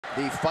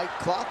The fight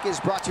clock is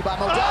brought to you by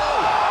Modelo.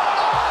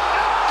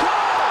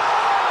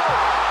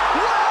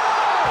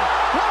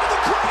 One of the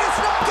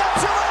greatest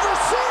knockouts you'll ever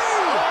see!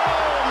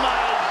 Oh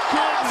my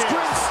goodness!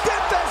 Askren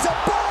stiff as a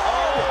board!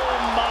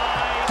 Oh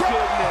my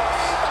goodness!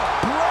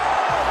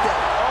 Bread!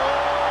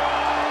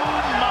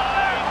 Oh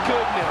my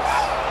goodness!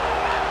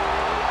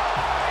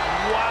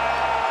 Wow!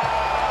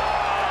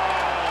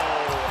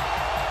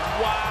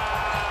 Wow!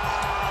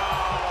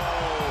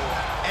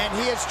 And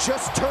he has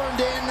just turned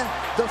in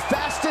the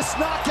fastest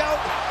knockout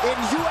in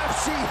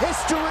UFC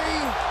history.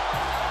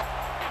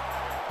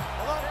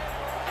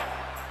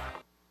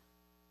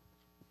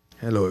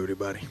 Hello,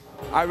 everybody.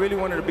 I really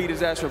wanted to beat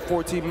his ass for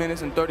 14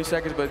 minutes and 30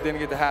 seconds, but it didn't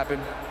get to happen.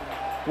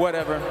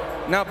 Whatever.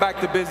 Now back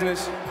to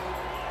business.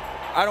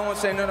 I don't want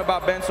to say nothing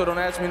about Ben, so don't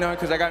ask me nothing,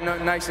 because I got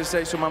nothing nice to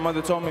say. So my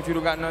mother told me, if you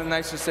don't got nothing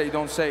nice to say,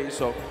 don't say it.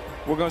 So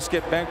we're going to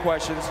skip Ben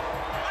questions.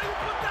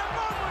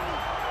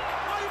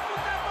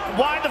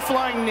 Why the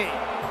flying knee?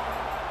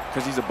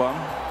 Because he's a bum.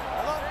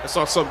 I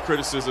saw some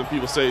criticism.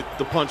 People say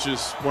the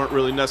punches weren't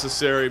really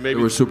necessary. Maybe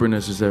They were super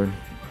necessary.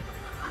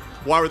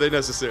 Why were they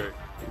necessary?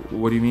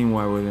 What do you mean,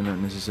 why were they not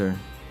necessary?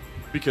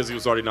 Because he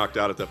was already knocked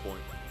out at that point.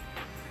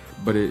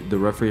 But the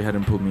referee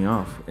hadn't pulled me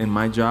off. And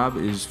my job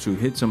is to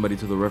hit somebody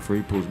till the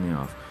referee pulls me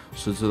off.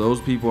 So to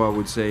those people, I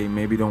would say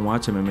maybe don't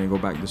watch MMA, go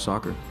back to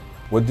soccer.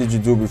 What did you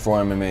do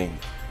before MMA?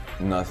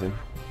 Nothing.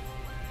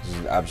 This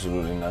is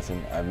absolutely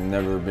nothing. I've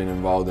never been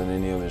involved in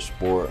any other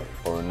sport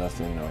or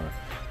nothing, or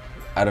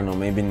I don't know,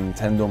 maybe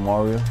Nintendo,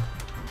 Mario.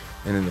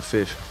 And then the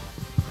fish.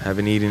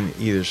 Haven't eaten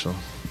either, so.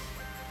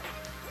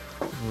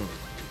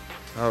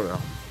 Oh,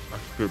 well.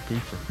 That's good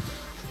pizza.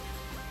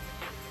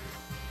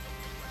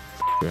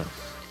 Yeah.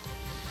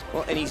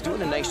 Well, and he's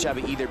doing a nice job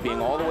of either being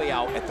all the way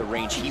out at the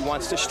range he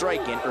wants to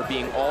strike in, or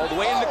being all the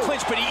way in the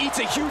clinch, but he eats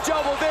a huge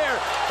elbow there,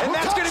 and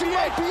that's going to be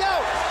might be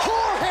out.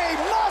 Jorge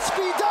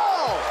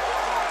Masvidal!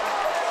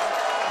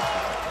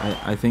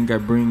 I think I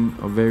bring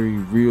a very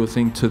real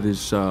thing to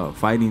this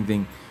fighting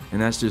thing,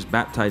 and that's just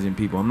baptizing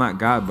people. I'm not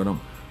God, but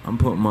I'm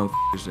putting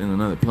motherfuckers in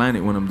another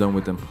planet when I'm done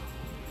with them.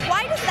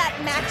 Why does that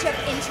matchup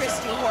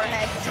interest you,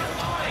 Jorge?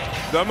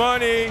 The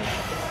money!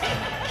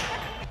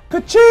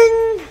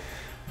 Ka-ching!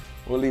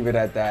 We'll leave it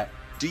at that.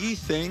 Do you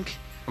think?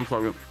 I'm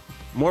sorry.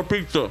 More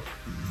pizza.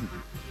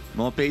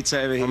 More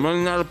pizza over here. I'm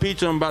running out of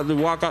pizza. I'm about to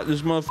walk out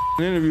this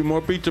motherfucking interview.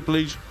 More pizza,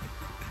 please.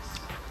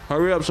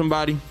 Hurry up,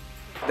 somebody.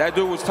 That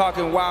dude was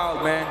talking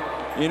wild, man.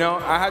 You know,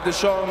 I had to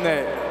show him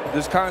that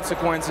there's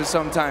consequences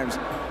sometimes.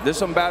 There's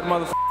some bad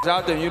motherfuckers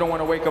out there and you don't want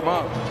to wake them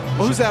up.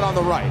 Who's that on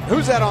the right?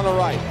 Who's that on the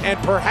right? And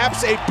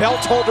perhaps a belt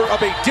holder of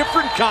a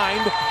different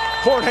kind,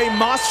 Jorge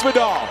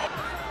Masvidal.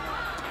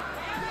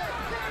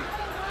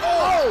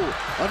 Oh!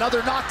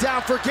 Another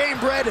knockdown for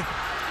Gamebred.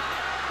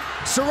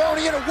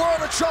 Cerrone in a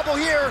world of trouble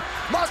here.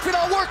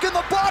 Masvidal working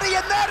the body,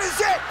 and that is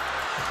it!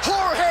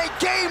 Jorge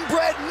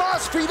Gamebred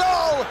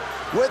Masvidal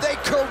with a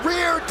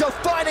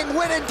career-defining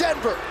win in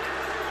Denver.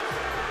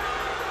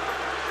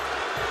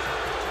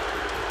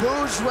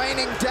 Boos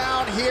raining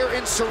down here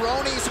in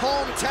Cerrone's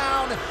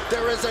hometown.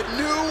 There is a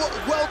new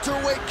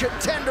welterweight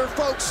contender,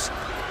 folks.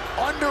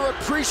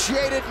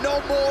 Underappreciated,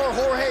 no more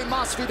Jorge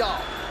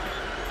Masvidal.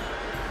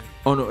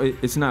 Oh, no,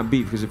 it's not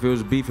beef, because if it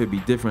was beef, it'd be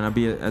different. I'd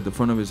be at the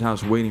front of his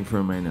house waiting for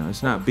him right now.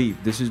 It's not beef.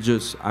 This is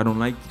just, I don't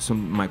like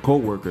my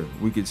co-worker,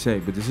 we could say,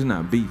 but this is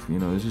not beef, you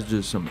know. This is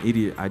just some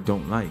idiot I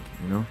don't like,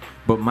 you know.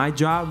 But my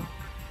job,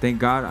 thank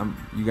God,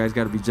 you guys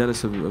got to be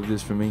jealous of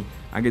this for me.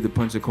 I get to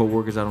punch the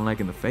co-workers I don't like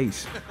in the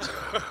face.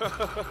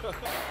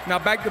 Now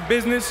back to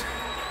business.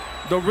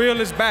 The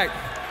real is back.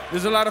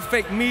 There's a lot of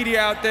fake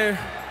media out there,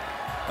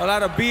 a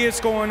lot of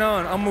BS going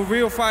on. I'm a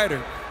real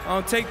fighter. I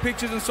don't take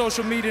pictures on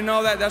social media and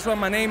all that. That's why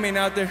my name ain't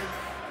out there.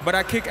 But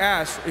I kick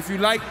ass. If you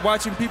like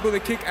watching people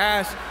that kick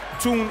ass,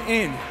 tune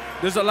in.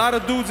 There's a lot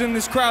of dudes in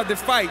this crowd that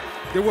fight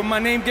that when my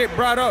name get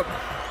brought up,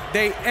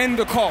 they end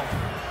the call.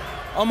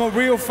 I'm a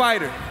real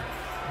fighter.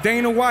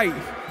 Dana White,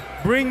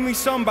 bring me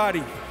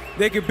somebody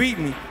that can beat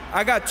me.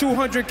 I got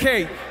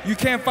 200K. You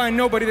can't find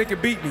nobody that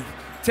can beat me.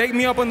 Take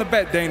me up on the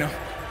bet, Dana.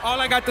 All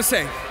I got to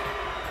say.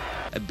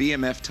 A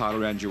BMF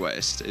title around your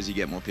waist as you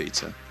get more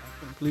pizza.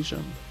 Please, sir.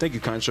 Thank you,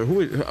 kind sir.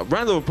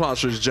 Round of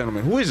applause for this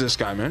gentleman. Who is this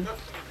guy, man?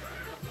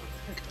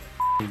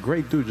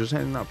 Great dude, just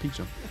handing out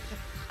pizza.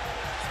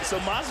 So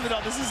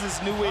Masvidal, this is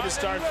his new way to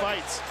start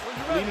fights.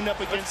 Leaning up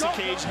against the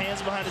cage,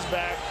 hands behind his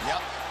back.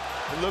 Yep.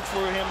 And look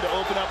for him to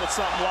open up with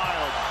something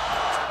wild.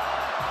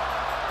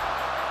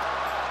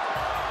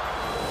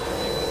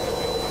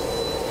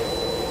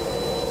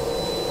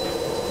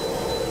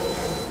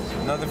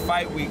 Another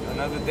fight week,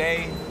 another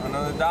day,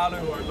 another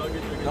dollar.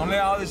 Don't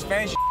let all this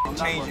fan shit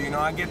change you. You know,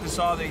 I get this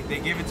all, they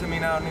give it to me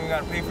now, and then you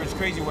gotta pay for it. It's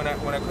crazy when I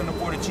couldn't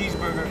afford a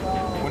cheeseburger,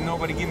 when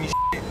nobody give me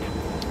shit.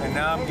 And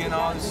now I'm getting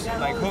all this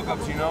like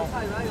hookups, you know.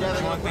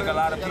 I want to thank a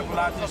lot of people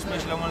out there,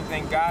 especially I want to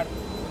thank God.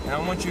 And I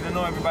want you to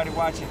know, everybody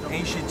watching,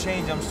 ain't shit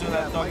changed. I'm still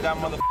that thugged out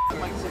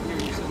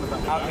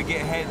motherfucker out to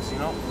get heads, you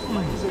know.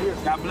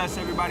 God bless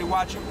everybody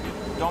watching.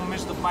 Don't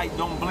miss the fight,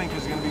 don't blink,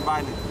 it's gonna be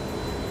violent.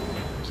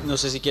 No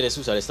sé si quieres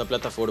usar esta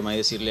plataforma y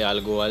decirle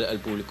algo al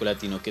público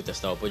latino que te ha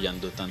estado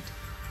apoyando tanto.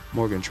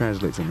 Morgan,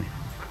 translate for me.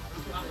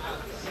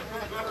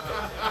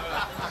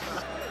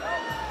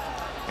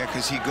 Yeah,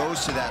 because he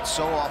goes to that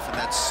so often.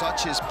 That's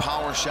such his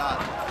power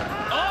shot.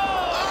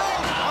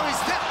 Oh, he's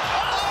down.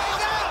 Oh,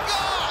 that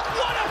God!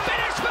 What a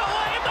finish for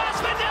Jorge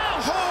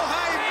Masvidal!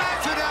 Jorge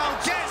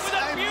Masvidal gets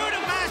a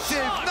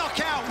massive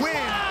knockout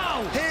win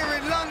here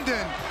in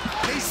London.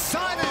 He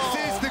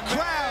silences the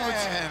crowd.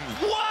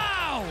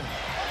 Wow!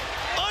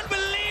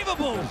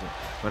 Unbelievable!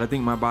 But I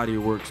think my body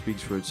of work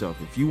speaks for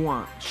itself. If you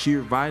want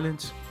sheer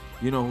violence,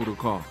 you know who to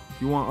call.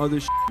 If you want other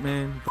shit,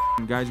 man,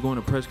 guys going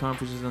to press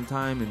conferences on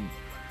time and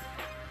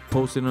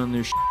posting on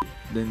their shit,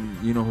 then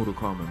you know who to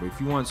call, man. But if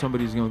you want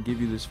somebody who's gonna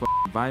give you this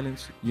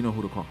violence, you know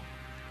who to call.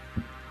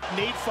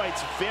 Nate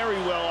fights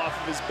very well off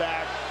of his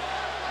back.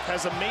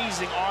 Has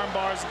amazing arm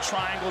bars and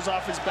triangles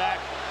off his back.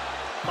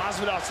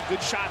 Masvidal some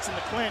good shots in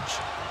the clinch.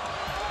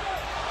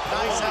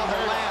 Nice how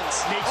it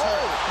lands. Nate's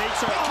hurt. Nate's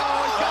hurt.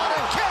 Oh, he got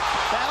a kick.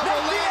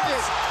 Nate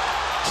Diaz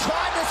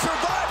trying to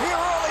survive here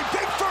early.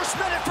 Big first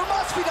minute for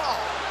Masvidal.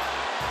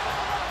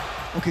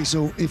 Okay,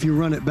 so if you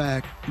run it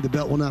back, the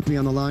belt will not be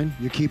on the line.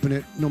 You're keeping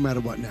it no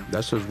matter what now.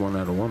 That's just 1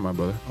 out of 1, my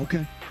brother.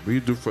 Okay. We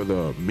do for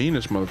the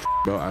meanest motherfucker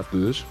belt after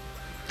this,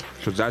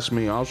 because that's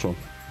me also.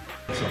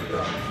 That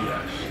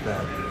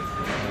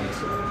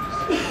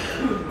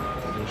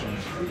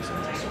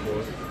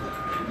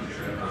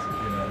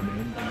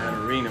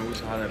arena, we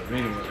saw that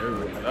arena with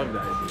everybody. I love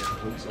that idea.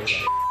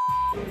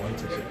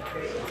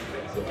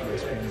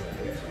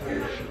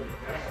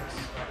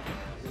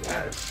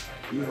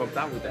 You helped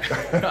out with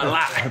that. A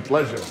lot. My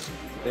pleasure.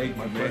 Thank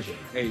you, man.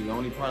 Hey, the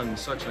only problem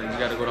sucks like you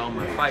gotta go to all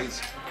my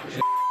fights.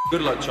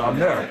 Good luck, Charlie. I'm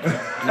there.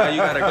 Now you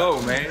gotta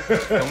go, man.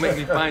 Don't make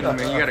me find you,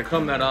 man. You gotta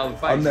come to all the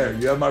fights. I'm there.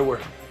 You have my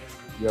word.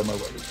 You have my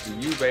word. To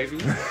you, baby.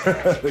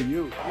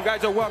 You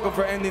guys are welcome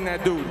for ending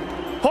that dude.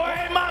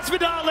 Jorge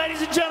Masvidal,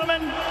 ladies and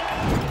gentlemen.